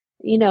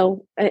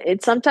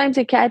 Sometimes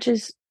it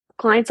catches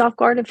clients off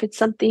guard if it's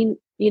something,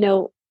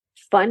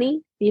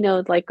 funny,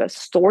 like a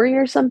story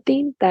or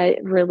something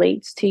that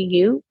relates to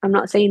you. I'm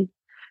not saying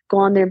go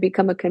on there and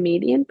become a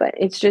comedian, but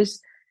it's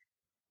just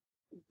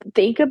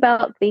think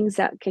about things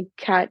that can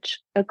catch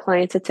a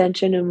client's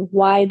attention and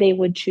why they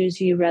would choose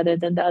you rather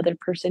than the other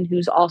person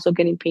who's also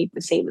getting paid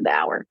the same an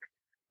hour.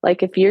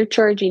 Like if you're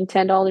charging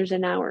 $10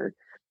 an hour,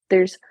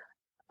 there's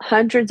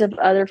hundreds of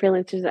other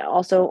freelancers that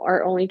also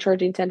are only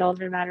charging $10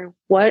 an hour.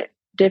 What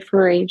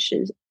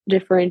differentiates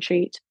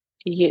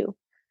you?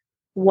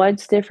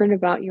 What's different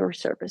about your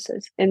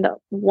services? And the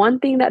one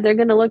thing that they're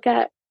going to look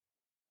at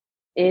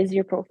is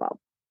your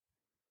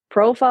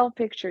profile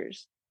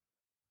pictures.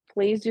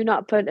 Please do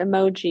not put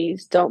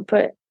emojis. Don't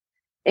put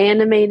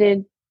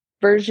animated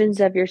versions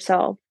of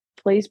yourself.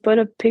 Please put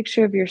a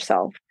picture of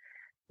yourself.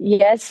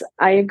 Yes,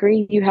 I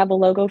agree. You have a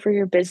logo for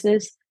your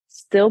business.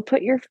 Still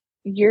put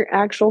your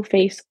actual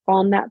face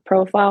on that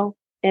profile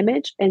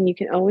image, and you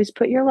can always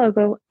put your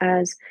logo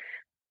as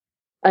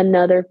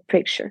another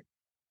picture.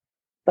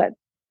 But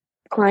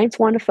clients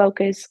want to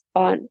focus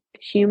on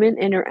human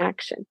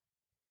interaction.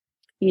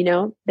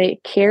 They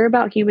care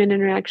about human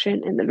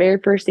interaction, and the very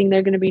first thing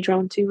they're going to be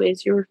drawn to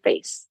is your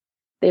face.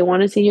 They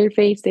want to see your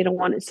face. They don't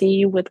want to see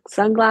you with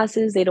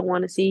sunglasses. They don't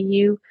want to see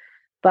you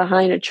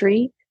behind a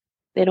tree.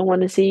 They don't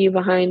want to see you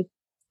behind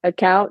a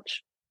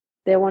couch.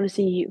 They want to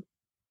see you.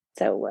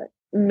 So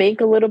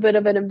make a little bit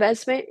of an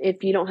investment.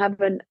 If you don't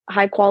have a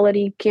high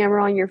quality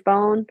camera on your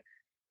phone,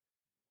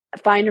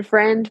 find a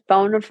friend,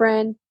 phone a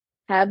friend,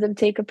 have them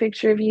take a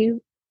picture of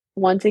you.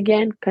 Once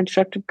again,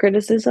 constructive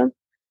criticism.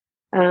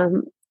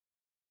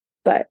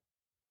 But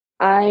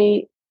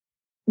I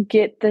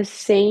get the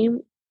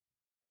same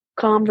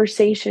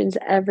conversations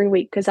every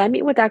week because I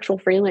meet with actual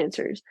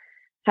freelancers.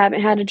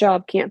 Haven't had a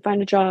job, can't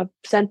find a job,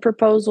 send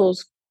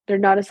proposals, they're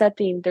not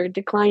accepting, they're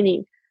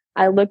declining.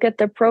 I look at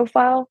their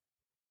profile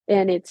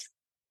and it's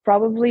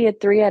probably a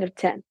 3 out of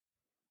 10.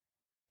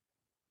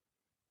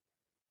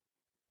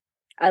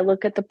 I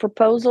look at the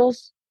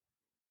proposals,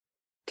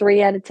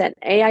 3 out of 10.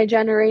 AI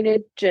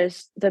generated,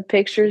 just the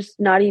pictures,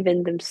 not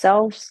even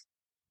themselves.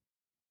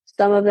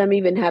 Some of them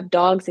even have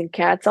dogs and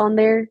cats on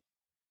there.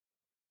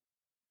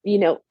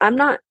 I'm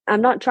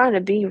not trying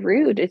to be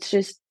rude. It's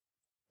just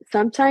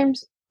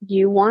sometimes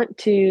you want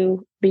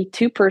to be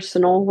too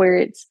personal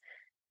where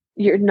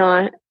you're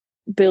not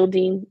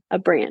building a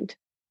brand.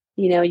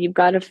 You've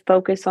got to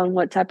focus on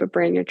what type of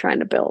brand you're trying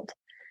to build.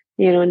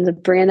 And the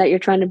brand that you're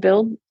trying to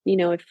build,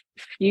 if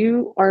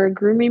you are a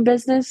grooming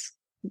business,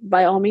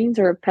 by all means,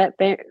 or a pet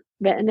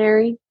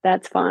veterinary,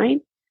 that's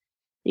fine.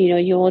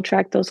 You'll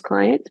attract those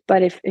clients.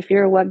 But if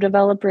you're a web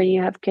developer and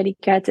you have kitty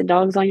cats and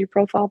dogs on your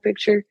profile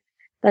picture,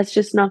 that's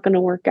just not going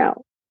to work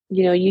out.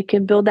 You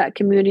can build that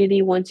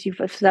community once you've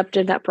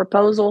accepted that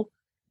proposal,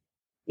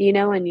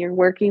 and you're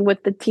working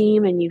with the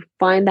team and you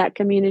find that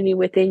community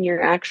within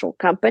your actual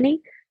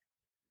company.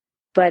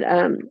 But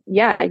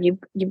yeah,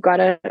 you've got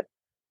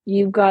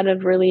to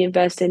really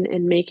invest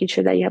in making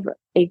sure that you have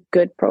a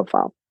good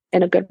profile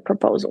and a good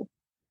proposal.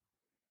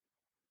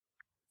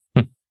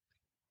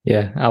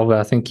 Yeah, Alva,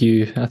 I think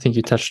you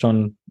touched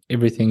on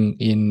everything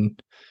in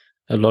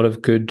a lot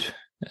of good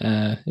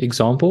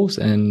examples,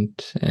 and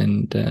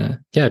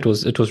yeah, it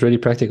was really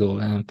practical,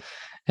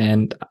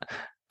 and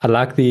I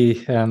like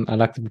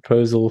the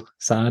proposal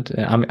side.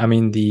 I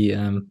mean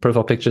the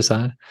profile picture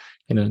side.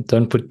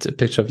 Don't put a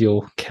picture of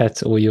your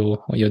cat or your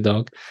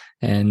dog,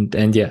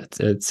 and yeah,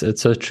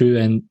 it's so true.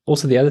 And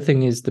also the other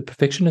thing is the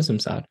perfectionism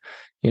side.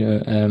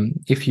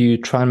 If you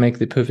try and make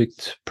the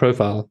perfect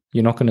profile,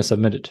 you're not going to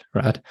submit it,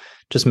 right?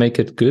 Just make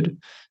it good,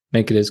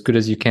 make it as good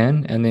as you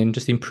can, and then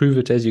just improve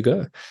it as you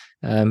go.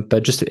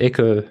 But just to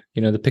echo,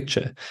 the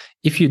picture,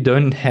 if you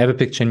don't have a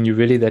picture and you're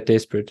really that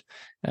desperate,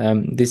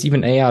 there's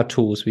even AI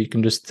tools where you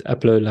can just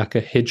upload like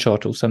a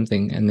headshot or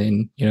something, and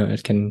then,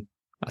 it can,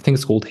 I think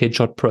it's called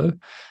Headshot Pro.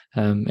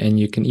 And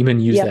you can even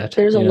use that.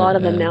 There's a lot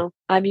of them now.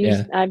 I've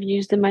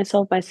used them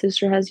myself. My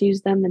sister has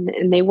used them,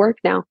 and they work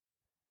now.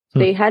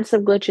 They had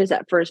some glitches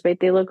at first, but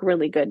they look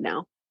really good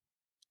now.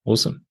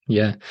 Awesome.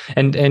 Yeah.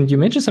 And you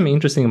mentioned something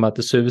interesting about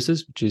the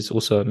services, which is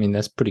also, I mean,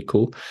 that's pretty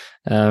cool.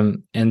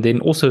 And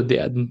then also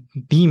the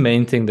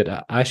main thing that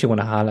I actually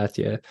want to highlight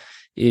here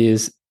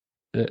is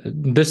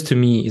this to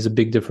me is a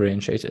big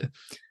differentiator.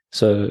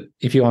 So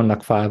if you're on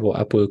like Fiverr or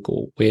Upwork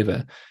or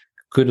wherever,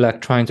 good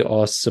luck trying to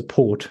ask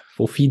support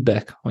for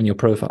feedback on your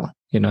profile,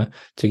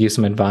 to give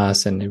some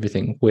advice and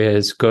everything.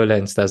 Whereas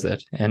goLance does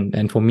that.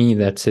 And for me,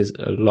 that says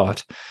a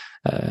lot.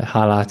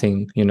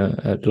 Highlighting,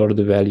 a lot of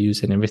the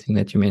values and everything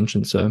that you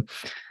mentioned. So,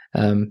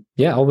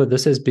 Elva,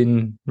 this has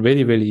been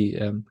really, really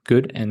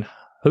good and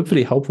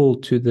hopefully helpful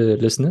to the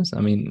listeners.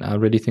 I mean, I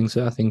really think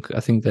so. I think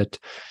that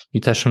you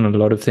touched on a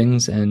lot of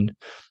things, and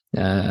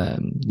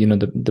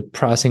the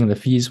pricing and the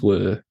fees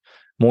were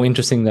more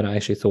interesting than I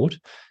actually thought.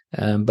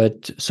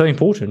 But so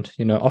important,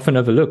 often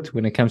overlooked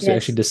when it comes to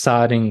actually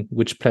deciding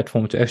which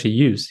platform to actually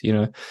use.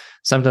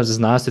 Sometimes it's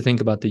nice to think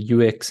about the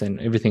UX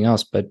and everything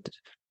else, but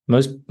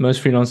most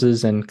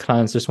freelancers and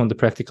clients just want the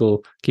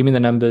practical, give me the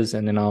numbers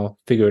and then I'll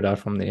figure it out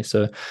from there.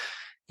 So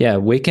yeah,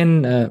 where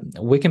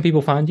can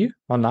people find you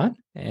online?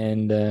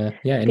 And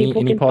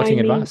any parting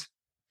advice?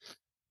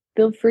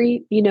 Feel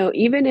free,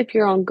 even if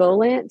you're on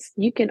goLance,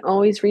 you can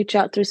always reach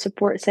out through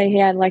support, say,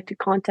 hey, I'd like to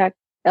contact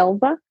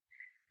Elva.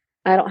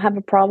 I don't have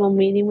a problem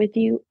meeting with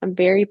you. I'm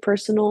very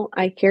personal.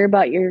 I care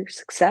about your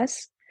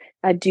success.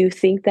 I do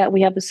think that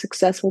we have a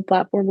successful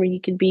platform where you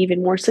can be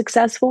even more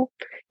successful.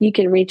 You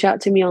can reach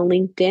out to me on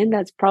LinkedIn.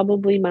 That's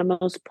probably my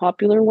most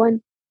popular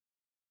one.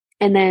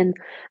 And then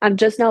I'm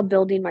just now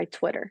building my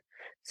Twitter.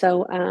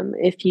 So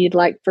if you'd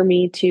like for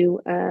me to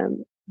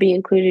be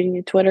included in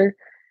your Twitter,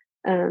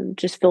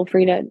 just feel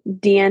free to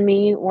DM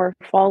me or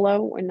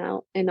follow,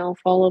 and I'll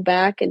follow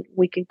back, and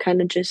we can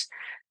kind of just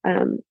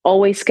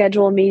always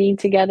schedule a meeting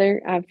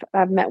together.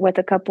 I've met with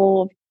a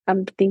couple. I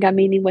think I'm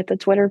meeting with a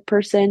Twitter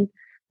person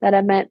that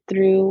I met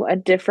through a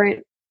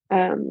different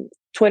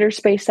Twitter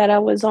space that I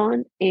was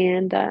on,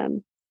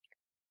 and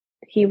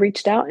he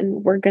reached out,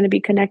 and we're going to be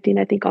connecting,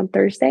 I think, on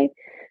Thursday.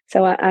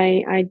 So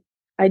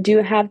I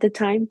do have the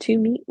time to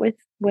meet with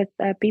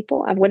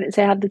people. I wouldn't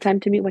say I have the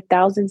time to meet with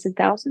thousands and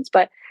thousands,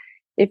 but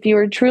if you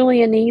are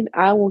truly in need,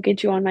 I will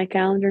get you on my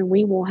calendar and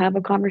we will have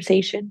a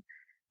conversation.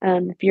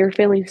 If you're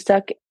feeling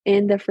stuck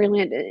in the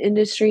freelance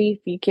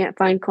industry, if you can't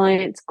find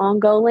clients on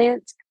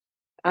goLance,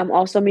 I'm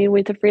also meeting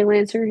with a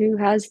freelancer who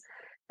has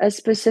a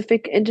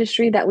specific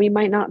industry that we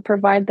might not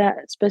provide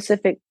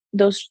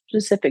those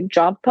specific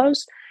job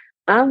posts.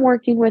 I'm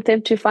working with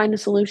him to find a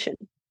solution.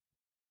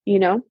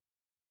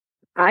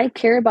 I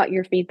care about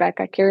your feedback.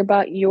 I care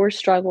about your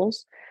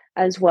struggles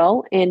as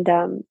well. And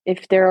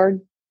if there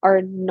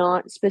are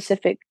not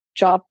specific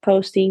job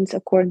postings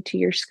according to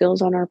your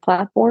skills on our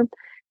platform,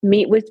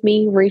 meet with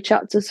me, reach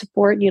out to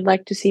support. You'd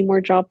like to see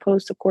more job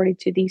posts according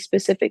to these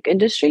specific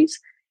industries.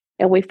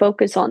 And we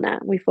focus on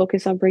that. We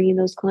focus on bringing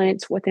those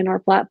clients within our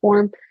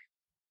platform.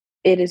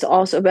 It is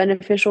also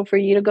beneficial for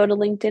you to go to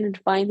LinkedIn and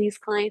find these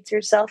clients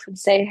yourself and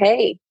say,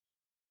 hey,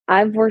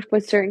 I've worked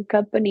with certain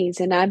companies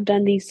and I've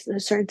done these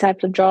certain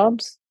types of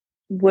jobs.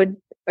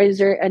 Is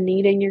there a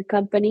need in your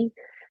company?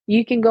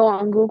 You can go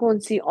on Google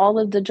and see all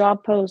of the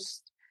job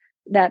posts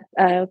that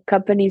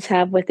companies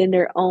have within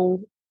their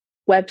own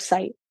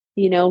website,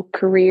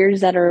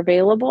 careers that are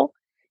available.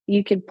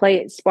 You can play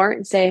it smart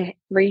and say,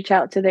 reach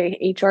out to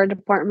the HR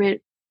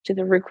department, to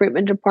the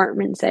recruitment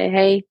department and say,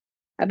 hey,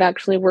 I've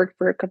actually worked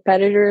for a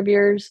competitor of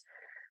yours.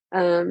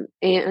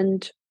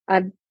 And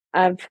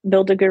I've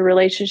built a good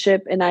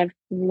relationship and I've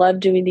loved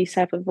doing these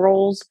type of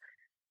roles.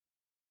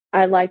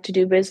 I'd like to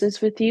do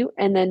business with you,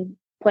 and then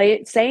play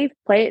it safe,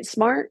 play it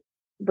smart,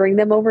 bring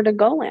them over to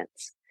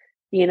goLance.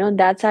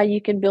 That's how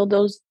you can build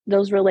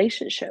those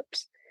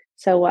relationships.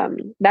 So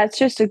that's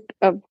just a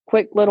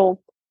quick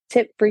little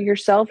tip for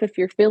yourself. If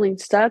you're feeling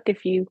stuck,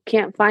 if you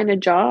can't find a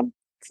job,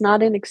 it's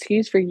not an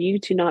excuse for you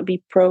to not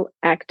be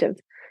proactive.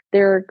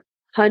 There are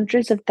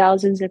hundreds of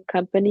thousands of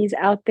companies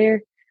out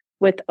there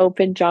with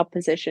open job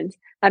positions.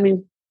 I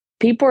mean,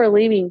 people are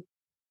leaving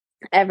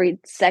every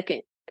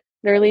second.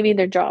 They're leaving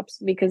their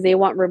jobs because they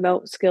want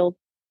remote skilled.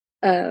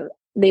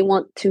 They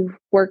want to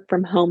work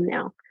from home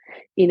now.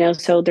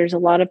 So there's a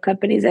lot of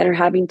companies that are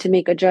having to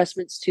make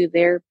adjustments to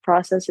their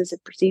processes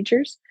and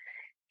procedures.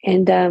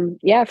 And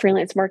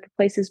freelance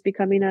marketplace is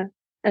becoming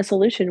a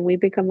solution. We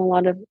become a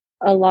lot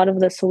of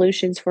the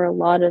solutions for a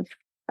lot of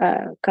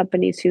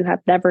companies who have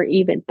never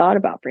even thought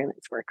about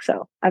freelance work.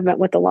 So I've met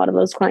with a lot of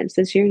those clients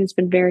this year, and it's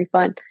been very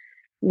fun.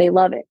 They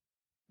love it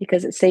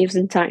because it saves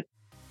them time.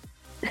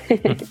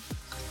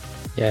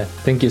 Yeah,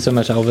 thank you so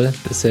much, Elva.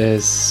 This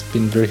has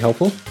been very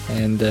helpful,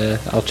 and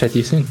I'll chat to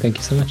you soon. Thank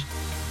you so much.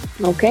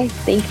 Okay,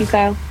 thank you,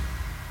 Kyle.